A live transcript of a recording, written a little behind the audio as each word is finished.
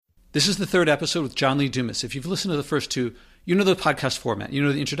This is the third episode with John Lee Dumas. If you've listened to the first two, you know the podcast format. You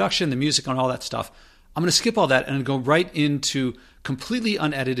know the introduction, the music, and all that stuff. I'm going to skip all that and go right into completely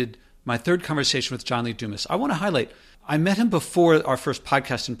unedited my third conversation with John Lee Dumas. I want to highlight, I met him before our first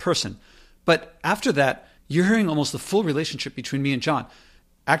podcast in person, but after that, you're hearing almost the full relationship between me and John.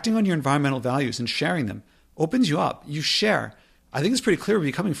 Acting on your environmental values and sharing them opens you up. You share. I think it's pretty clear we're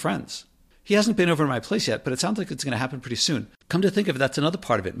becoming friends. He hasn't been over to my place yet, but it sounds like it's going to happen pretty soon. Come to think of it, that's another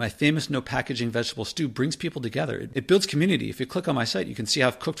part of it. My famous no packaging vegetable stew brings people together. It builds community. If you click on my site, you can see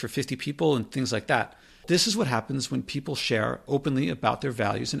I've cooked for 50 people and things like that. This is what happens when people share openly about their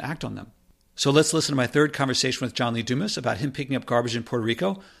values and act on them. So let's listen to my third conversation with John Lee Dumas about him picking up garbage in Puerto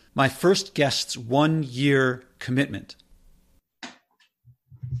Rico, my first guest's 1-year commitment.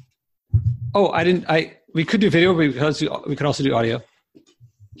 Oh, we could do video, but we could also do audio.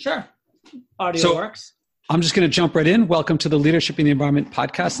 Sure. Audio works. I'm just going to jump right in. Welcome to the Leadership in the Environment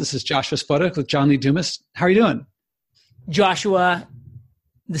podcast. This is Joshua Spodek with John Lee Dumas. How are you doing? Joshua,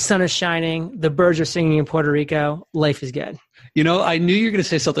 the sun is shining. The birds are singing in Puerto Rico. Life is good. You know, I knew you were going to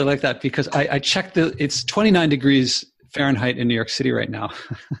say something like that because I checked it's 29 degrees Fahrenheit in New York City right now.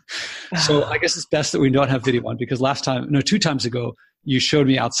 So I guess it's best that we don't have video on because 2 times ago, you showed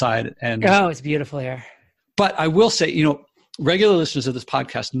me outside. Oh, it's beautiful here. But I will say, regular listeners of this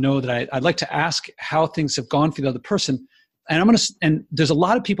podcast know that I'd like to ask how things have gone for the other person. And there's a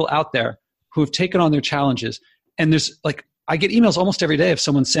lot of people out there who have taken on their challenges. And I get emails almost every day of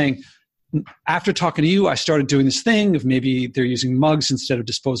someone saying, after talking to you, I started doing this thing of maybe they're using mugs instead of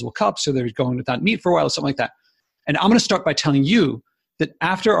disposable cups, or they're going without meat for a while or something like that. And I'm going to start by telling you that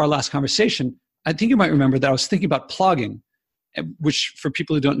after our last conversation, I think you might remember that I was thinking about plogging, which for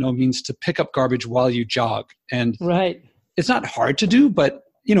people who don't know means to pick up garbage while you jog. And right. It's not hard to do, but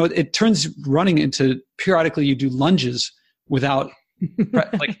it turns running into periodically you do lunges without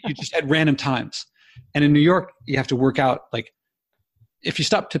you just at random times. And in New York, you have to work out if you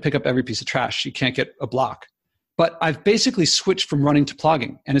stop to pick up every piece of trash, you can't get a block. But I've basically switched from running to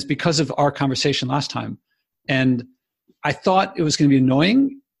plogging, and it's because of our conversation last time. And I thought it was going to be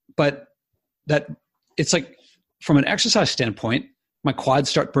annoying, but that it's from an exercise standpoint, my quads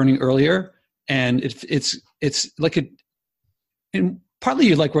start burning earlier, and it's and partly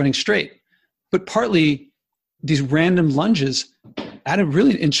you like running straight, but partly these random lunges add a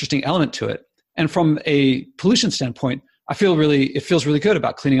really interesting element to it. And from a pollution standpoint, it feels really good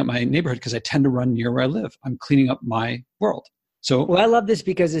about cleaning up my neighborhood because I tend to run near where I live. I'm cleaning up my world. So, I love this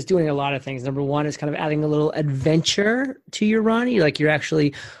because it's doing a lot of things. Number one is kind of adding a little adventure to your run. You're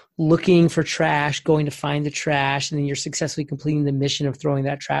actually looking for trash, going to find the trash, and then you're successfully completing the mission of throwing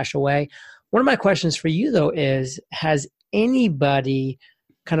that trash away. One of my questions for you though is, has anybody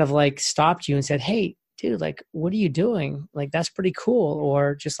kind of stopped you and said, hey, dude, what are you doing? That's pretty cool.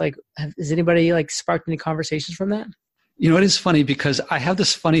 Or just has anybody sparked any conversations from that? It is funny because I have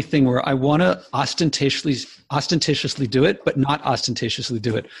this funny thing where I want to ostentatiously do it, but not ostentatiously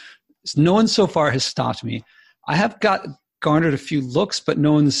do it. No one so far has stopped me. I have garnered a few looks, but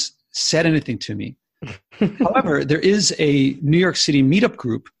no one's said anything to me. However, there is a New York City meetup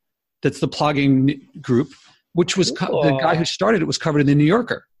group that's the plogging group, which was the guy who started it was covered in the New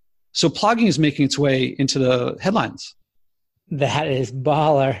Yorker. So plogging is making its way into the headlines. That is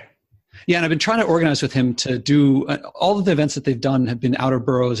baller. Yeah, and I've been trying to organize with him to do all of the events that they've done have been outer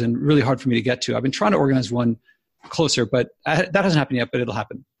boroughs and really hard for me to get to. I've been trying to organize one closer, but that hasn't happened yet, but it'll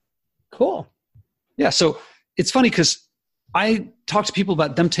happen. Cool. Yeah, so it's funny because I talk to people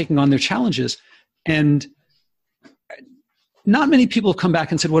about them taking on their challenges, and not many people have come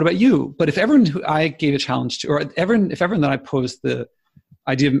back and said, what about you? But if everyone who I gave a challenge to, or if everyone that I posed the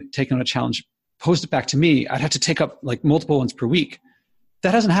idea of taking on a challenge posed it back to me, I'd have to take up multiple ones per week.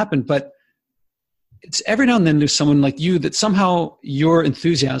 That hasn't happened, but it's every now and then there's someone like you that somehow your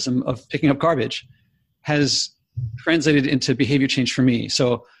enthusiasm of picking up garbage has translated into behavior change for me.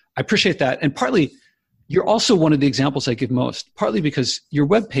 So I appreciate that. And partly, you're also one of the examples I give most, partly because your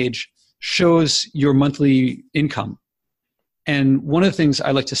webpage shows your monthly income. And one of the things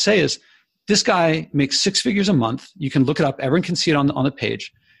I like to say is, this guy makes 6 figures a month. You can look it up. Everyone can see it on the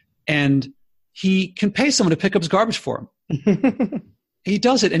page. And he can pay someone to pick up his garbage for him. He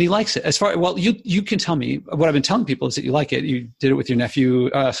does it and he likes it. You can tell me, what I've been telling people is that you like it. You did it with your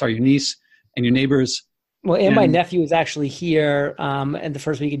your niece and your neighbors. Well, and my nephew was actually here in the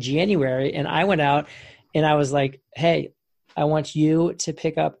first week of January, and I went out and I was like, hey, I want you to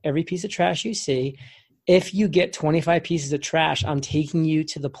pick up every piece of trash you see. If you get 25 pieces of trash, I'm taking you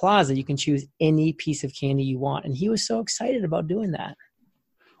to the plaza. You can choose any piece of candy you want. And he was so excited about doing that.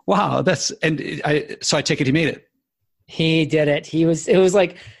 Wow. So I take it he made it. He did it. It was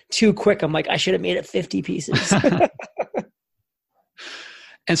like too quick. I'm like, I should have made it 50 pieces.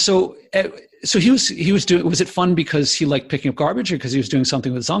 And so he was doing, was it fun because he liked picking up garbage, or because he was doing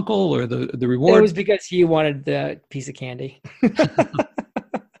something with his uncle, or the reward? It was because he wanted the piece of candy.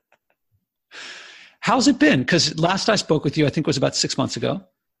 How's it been? Because last I spoke with you, I think was about 6 months ago.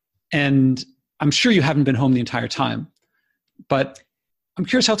 And I'm sure you haven't been home the entire time, but I'm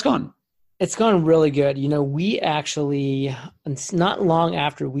curious how it's gone. It's gone really good. You know, we actually, not long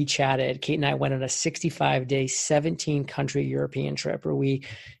after we chatted, Kate and I went on a 65-day, 17-country European trip where we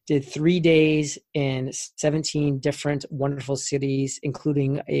did 3 days in 17 different wonderful cities,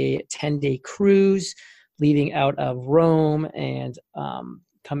 including a 10-day cruise, leaving out of Rome and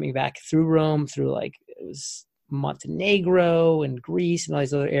coming back through Rome, through it was Montenegro and Greece and all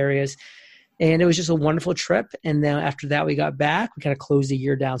these other areas. And it was just a wonderful trip. And then after that, we got back. We kind of closed the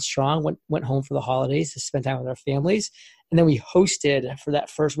year down strong, went home for the holidays to spend time with our families. And then we hosted, for that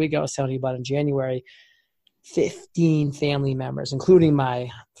first week I was telling you about in January, 15 family members, including my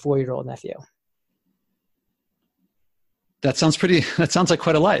 4-year-old nephew. That sounds like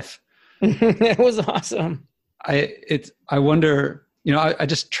quite a life. It was awesome. I wonder, I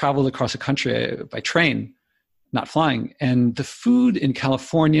just traveled across the country by train, not flying. And the food in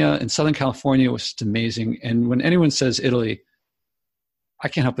California, in Southern California, was just amazing. And when anyone says Italy, I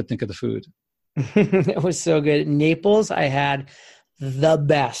can't help but think of the food. It was so good. In Naples, I had the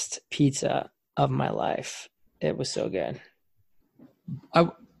best pizza of my life. It was so good.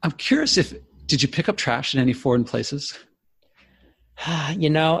 I'm curious, did you pick up trash in any foreign places?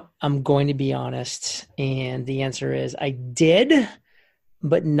 I'm going to be honest. And the answer is I did,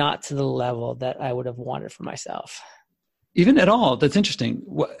 but not to the level that I would have wanted for myself. Even at all? That's interesting.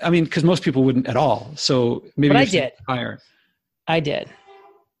 I mean, because most people wouldn't at all. So maybe. But I did. Higher. I did.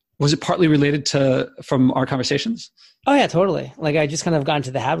 Was it partly related from our conversations? Oh yeah, totally. I just kind of got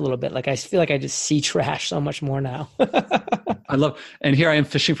into the habit a little bit. I feel like I just see trash so much more now. I love, and here I am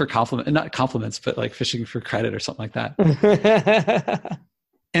fishing for not compliments, but fishing for credit or something like that.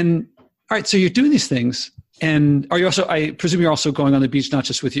 And all right, so you're doing these things. And are you also, I presume you're also going on the beach, not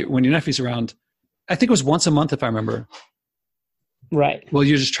just with you when your nephew's around. I think it was once a month, if I remember. Right. Well,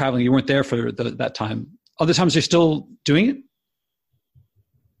 you're just traveling. You weren't there for that time. Other times you're still doing it?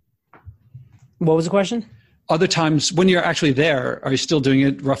 What was the question? Other times when you're actually there, are you still doing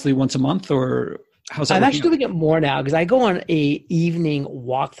it roughly once a month, or how's that? I'm actually doing it more now because I go on a evening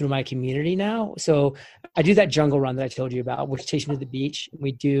walk through my community now. So I do that jungle run that I told you about, which takes me to the beach.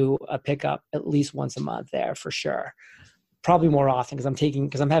 We do a pickup at least once a month there for sure. Probably more often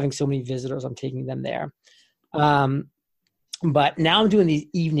because I'm having so many visitors, I'm taking them there. But now I'm doing these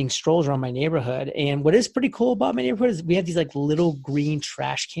evening strolls around my neighborhood. And what is pretty cool about my neighborhood is we have these little green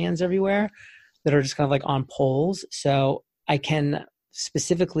trash cans everywhere that are just kind of on poles. So I can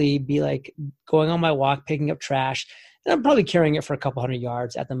specifically be going on my walk, picking up trash, and I'm probably carrying it for a couple 100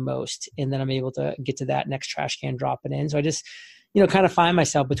 yards at the most. And then I'm able to get to that next trash can, drop it in. So I just, kind of find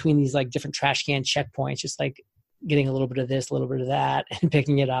myself between these different trash can checkpoints, just getting a little bit of this, a little bit of that, and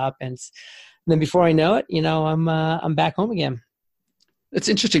picking it up. And then before I know it, I'm back home again. It's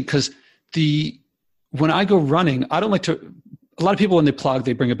interesting because when I go running, I don't like to, a lot of people when they plug,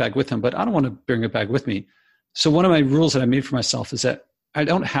 they bring a bag with them, but I don't want to bring a bag with me. So one of my rules that I made for myself is that I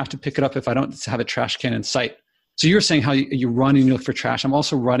don't have to pick it up if I don't have a trash can in sight. So you're saying how you run and you look for trash. I'm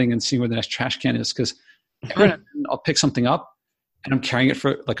also running and seeing where the next trash can is, because I'll pick something up and I'm carrying it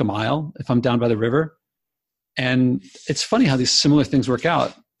for a mile if I'm down by the river. And it's funny how these similar things work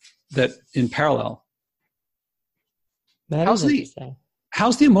out that in parallel.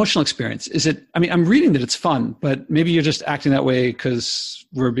 How's the emotional experience? Is it, I'm reading that it's fun, but maybe you're just acting that way because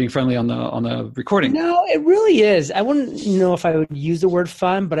we're being friendly on the recording. No, it really is. I wouldn't know if I would use the word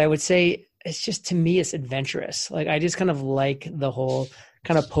fun, but I would say it's just, to me, it's adventurous. I just kind of like the whole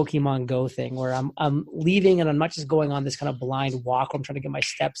kind of Pokemon Go thing where I'm leaving and I'm not just going on this kind of blind walk where I'm trying to get my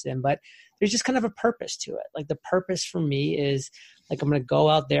steps in, but there's just kind of a purpose to it. The purpose for me is I'm going to go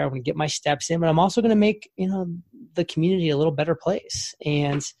out there, I'm going to get my steps in, but I'm also going to make, the community a little better place.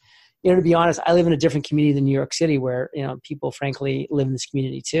 And, to be honest, I live in a different community than New York City where, people frankly live in this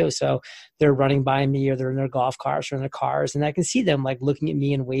community too. So they're running by me or they're in their golf carts or in their cars, and I can see them looking at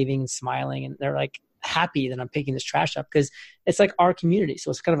me and waving and smiling, and they're happy that I'm picking this trash up because it's our community. So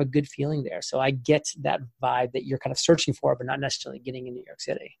it's kind of a good feeling there. So I get that vibe that you're kind of searching for, but not necessarily getting in New York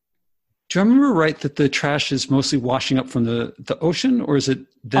City. Do I remember right that the trash is mostly washing up from the ocean, or is it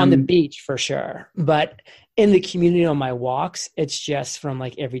them? On the beach for sure. But in the community on my walks, it's just from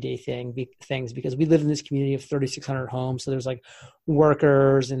everyday things because we live in this community of 3,600 homes. So there's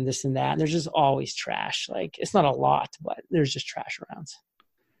workers and this and that. And there's just always trash. It's not a lot, but there's just trash around.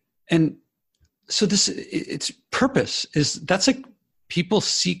 And so it's purpose that's like people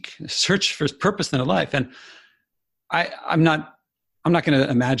search for purpose in their life. And I'm not going to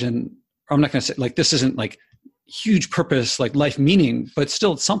imagine, or I'm not going to say like, this isn't like huge purpose, like life meaning, but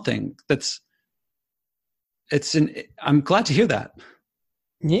still it's something I'm glad to hear that.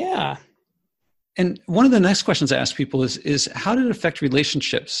 Yeah. And one of the next questions I ask people is how did it affect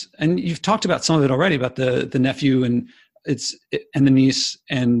relationships? And you've talked about some of it already, about the nephew and the niece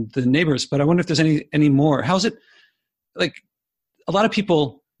and the neighbors, but I wonder if there's any more. How's it, like, a lot of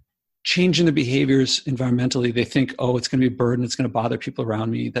people changing their behaviors environmentally, they think, oh, it's going to be a burden, it's going to bother people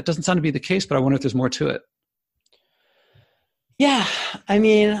around me. That doesn't sound to be the case, but I wonder if there's more to it. Yeah. I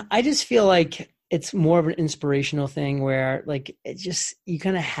mean, I just feel like it's more of an inspirational thing where like you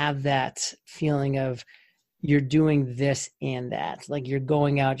kind of have that feeling of you're doing this and that, like you're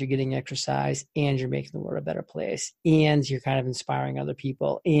going out, you're getting exercise, and you're making the world a better place, and you're kind of inspiring other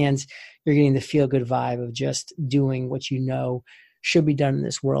people, and you're getting the feel good vibe of just doing what you know should be done in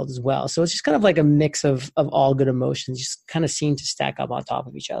this world as well. So it's just kind of like a mix of all good emotions just kind of seem to stack up on top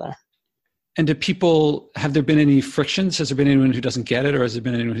of each other. And have there been any frictions? Has there been anyone who doesn't get it? Or has there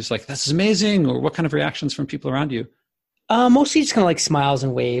been anyone who's like, this is amazing? Or what kind of reactions from people around you? Mostly just kind of like smiles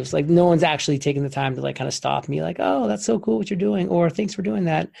and waves. Like no one's actually taking the time to like kind of stop me like, oh, that's so cool what you're doing. Or thanks for doing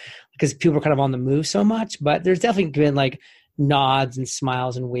that. Because people are kind of on the move so much. But there's definitely been like nods and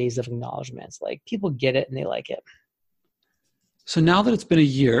smiles and waves of acknowledgments. Like people get it and they like it. So now that it's been a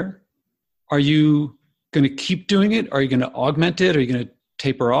year, are you going to keep doing it? Are you going to augment it? Are you going to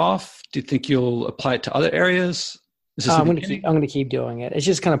taper off? Do you think you'll apply it to other areas? I'm going to keep doing it. It's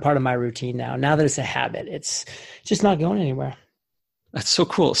just kind of part of my routine now. Now that it's a habit, it's just not going anywhere. That's so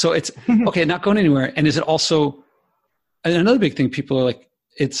cool. So it's okay, not going anywhere. And is it also another big thing? People are like,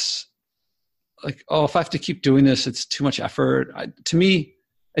 it's like, oh, if I have to keep doing this, it's too much effort.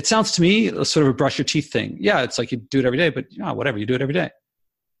 It sounds to me sort of a brush your teeth thing. Yeah, it's like you do it every day, but whatever, you do it every day.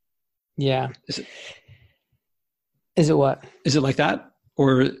 Yeah. Is it what? Is it like that?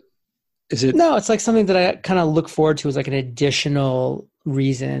 Or is it? No, it's like something that I kind of look forward to as like an additional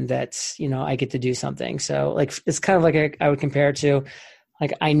reason that, I get to do something. So like, it's kind of like I would compare it to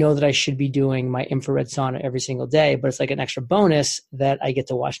like, I know that I should be doing my infrared sauna every single day, but it's like an extra bonus that I get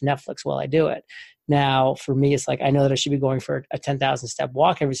to watch Netflix while I do it. Now for me, it's like, I know that I should be going for a 10,000 step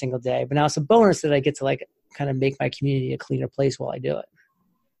walk every single day, but now it's a bonus that I get to like kind of make my community a cleaner place while I do it.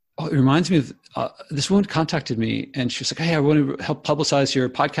 Oh, it reminds me of this woman contacted me and she was like, hey, I want to help publicize your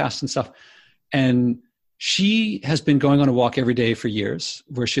podcast and stuff. And she has been going on a walk every day for years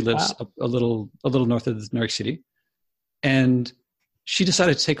where she lives. Wow. a little north of New York City. And she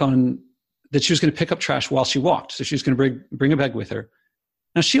decided to take on that she was going to pick up trash while she walked. So she was going to bring a bag with her.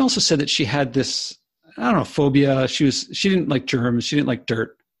 Now she also said that she had this, phobia. She didn't like germs. She didn't like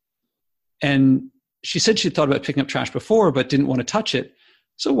dirt. And she said she thought about picking up trash before, but didn't want to touch it.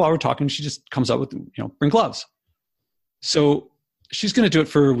 So while we're talking, she just comes up with, bring gloves. So she's going to do it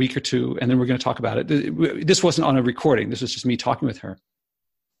for a week or two, and then we're going to talk about it. This wasn't on a recording. This was just me talking with her.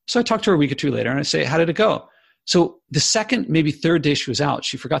 So I talked to her a week or two later, and I say, how did it go? So the second, maybe third day she was out,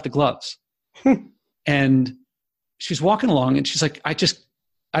 she forgot the gloves. And she's walking along, and she's like,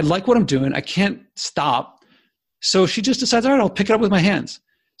 I like what I'm doing. I can't stop. So she just decides, all right, I'll pick it up with my hands.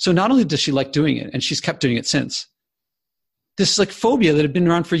 So not only does she like doing it, and she's kept doing it since, this like phobia that had been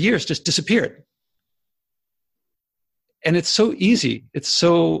around for years just disappeared. And it's so easy. It's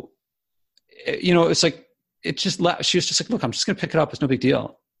so, it's like, she was just like, look, I'm just going to pick it up. It's no big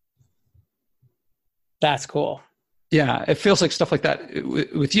deal. That's cool. Yeah. It feels like stuff like that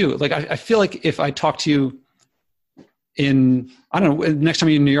with you. Like, I feel like if I talk to you next time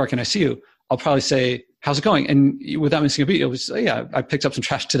you're in New York and I see you, I'll probably say, how's it going? And without missing a beat, it was, yeah, I picked up some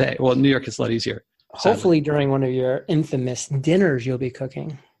trash today. Well, in New York, it's a lot easier. Hopefully during one of your infamous dinners you'll be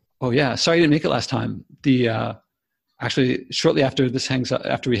cooking. Oh yeah. Sorry I didn't make it last time. Actually shortly after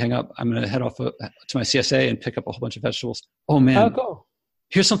we hang up, I'm going to head off to my CSA and pick up a whole bunch of vegetables. Oh man. Oh, cool.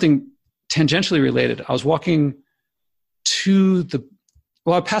 Here's something tangentially related. I was walking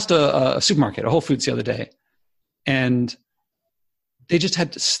I passed a supermarket, a Whole Foods the other day, and they just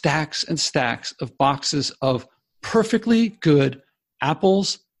had stacks and stacks of boxes of perfectly good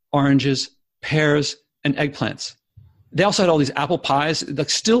apples, oranges, pears, and eggplants. They also had all these apple pies, like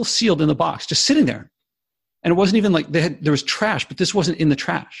still sealed in the box, just sitting there. And it wasn't even like there was trash, but this wasn't in the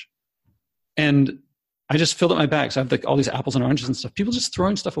trash. And I just filled up my bags. I have like all these apples and oranges and stuff. People just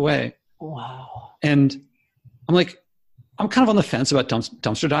throwing stuff away. Wow. And I'm like, I'm kind of on the fence about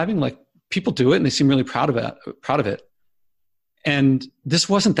dumpster diving. Like people do it and they seem really proud of it. And this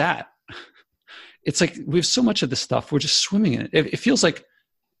wasn't that. It's like we have so much of this stuff. We're just swimming in it. It feels like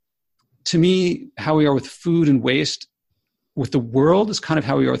to me, how we are with food and waste with the world is kind of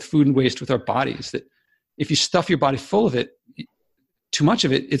how we are with food and waste with our bodies. That if you stuff your body full of it, too much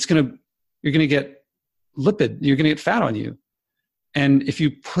of it, you're going to get lipid, you're going to get fat on you. And if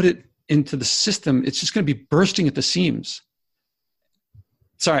you put it into the system, it's just going to be bursting at the seams.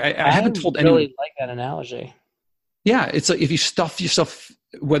 Sorry, I haven't told anyone. I really like that analogy. Yeah, it's like if you stuff yourself,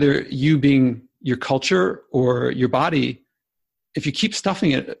 whether you being your culture or your body, if you keep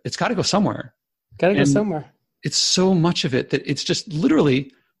stuffing it, it's got to go somewhere. Got to go somewhere. It's so much of it that it's just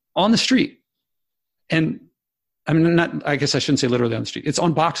literally on the street. And I mean, I guess I shouldn't say literally on the street. It's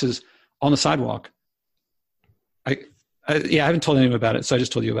on boxes on the sidewalk. I haven't told anyone about it, so I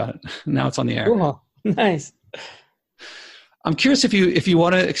just told you about it. Now it's on the air. Cool. Nice. I'm curious if you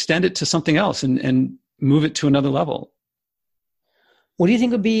want to extend it to something else and move it to another level. What do you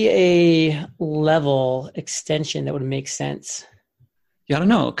think would be a level extension that would make sense? Yeah, I don't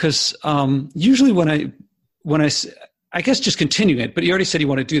know, because usually when I guess just continuing it, but you already said you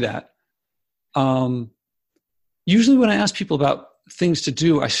want to do that. Usually when I ask people about things to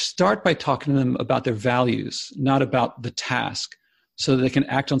do, I start by talking to them about their values, not about the task, so that they can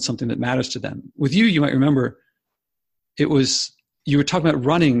act on something that matters to them. With you might remember, you were talking about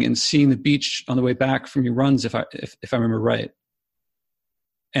running and seeing the beach on the way back from your runs, if I remember right.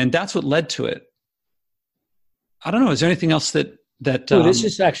 And that's what led to it. I don't know. Is there anything else that this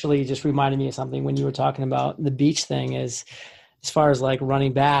just actually just reminded me of something when you were talking about the beach thing. Is as far as like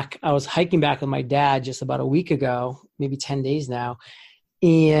running back, I was hiking back with my dad just about a week ago, maybe 10 days now.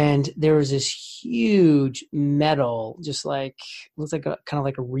 And there was this huge metal, just like, looks like kind of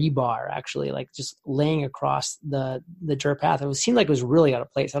like a rebar actually, like just laying across the dirt path. Seemed like it was really out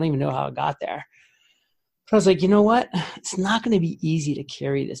of place. I don't even know how it got there. But I was like, you know what? It's not going to be easy to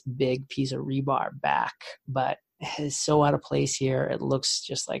carry this big piece of rebar back, but it's so out of place here. It looks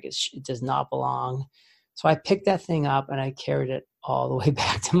just like it does not belong. So I picked that thing up and I carried it all the way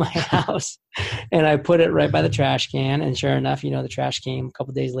back to my house and I put it right by the trash can. And sure enough, the trash came a couple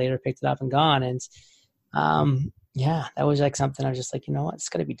of days later, picked it up and gone. And that was like something I was just like, you know what, it's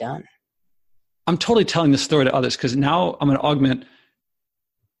got to be done. I'm totally telling this story to others because now I'm going to augment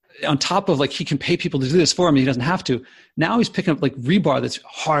on top of like, he can pay people to do this for him. He doesn't have to. Now he's picking up like rebar that's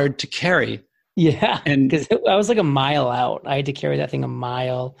hard to carry. Yeah. And because I was like a mile out. I had to carry that thing a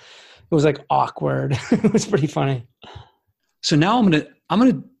mile. It was like awkward. It was pretty funny. So now I'm going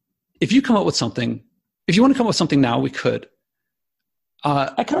to, if you come up with something, if you want to come up with something now, we could. I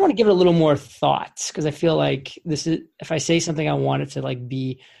kind of want to give it a little more thought because I feel like if I say something, I want it to like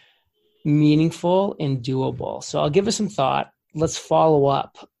be meaningful and doable. So I'll give it some thought. Let's follow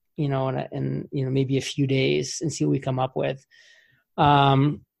up, in maybe a few days and see what we come up with.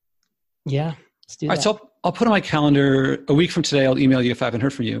 Yeah, let's do that. All right, so I'll put on my calendar a week from today. I'll email you if I haven't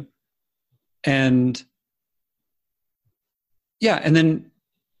heard from you. And yeah, and then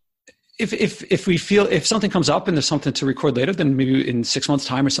if we feel, if something comes up and there's something to record later, then maybe in 6 months'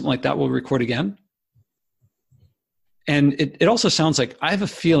 time or something like that, we'll record again. And it also sounds like I have a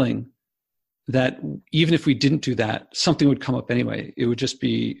feeling that even if we didn't do that, something would come up anyway. It would just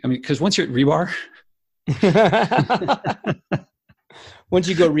be, because once you're at rebar. Once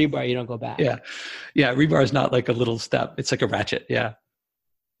you go rebar, you don't go back. Yeah. Yeah. Rebar is not like a little step. It's like a ratchet. Yeah.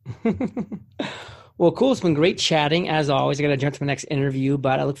 Well, cool. It's been great chatting as always. I got to jump to my next interview,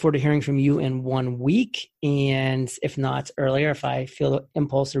 but I look forward to hearing from you in 1 week. And if not earlier, if I feel the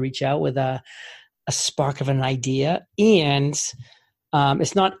impulse to reach out with a spark of an idea. And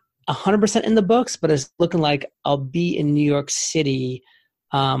it's not 100% in the books, but it's looking like I'll be in New York City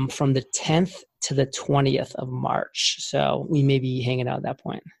from the 10th to the 20th of March. So we may be hanging out at that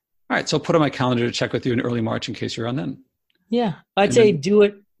point. All right. So I'll put on my calendar to check with you in early March in case you're on then. Yeah. I'd say do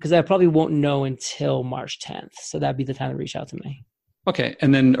it because I probably won't know until March 10th. So that'd be the time to reach out to me. Okay.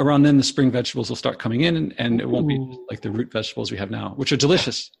 And then around then the spring vegetables will start coming in and it won't be like the root vegetables we have now, which are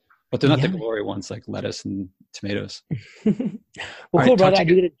delicious, but they're not the glory ones like lettuce and tomatoes. Well, cool, brother. I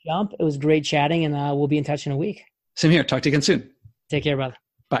do get a jump. It was great chatting and we'll be in touch in a week. Same here. Talk to you again soon. Take care, brother.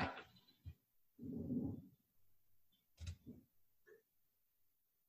 Bye.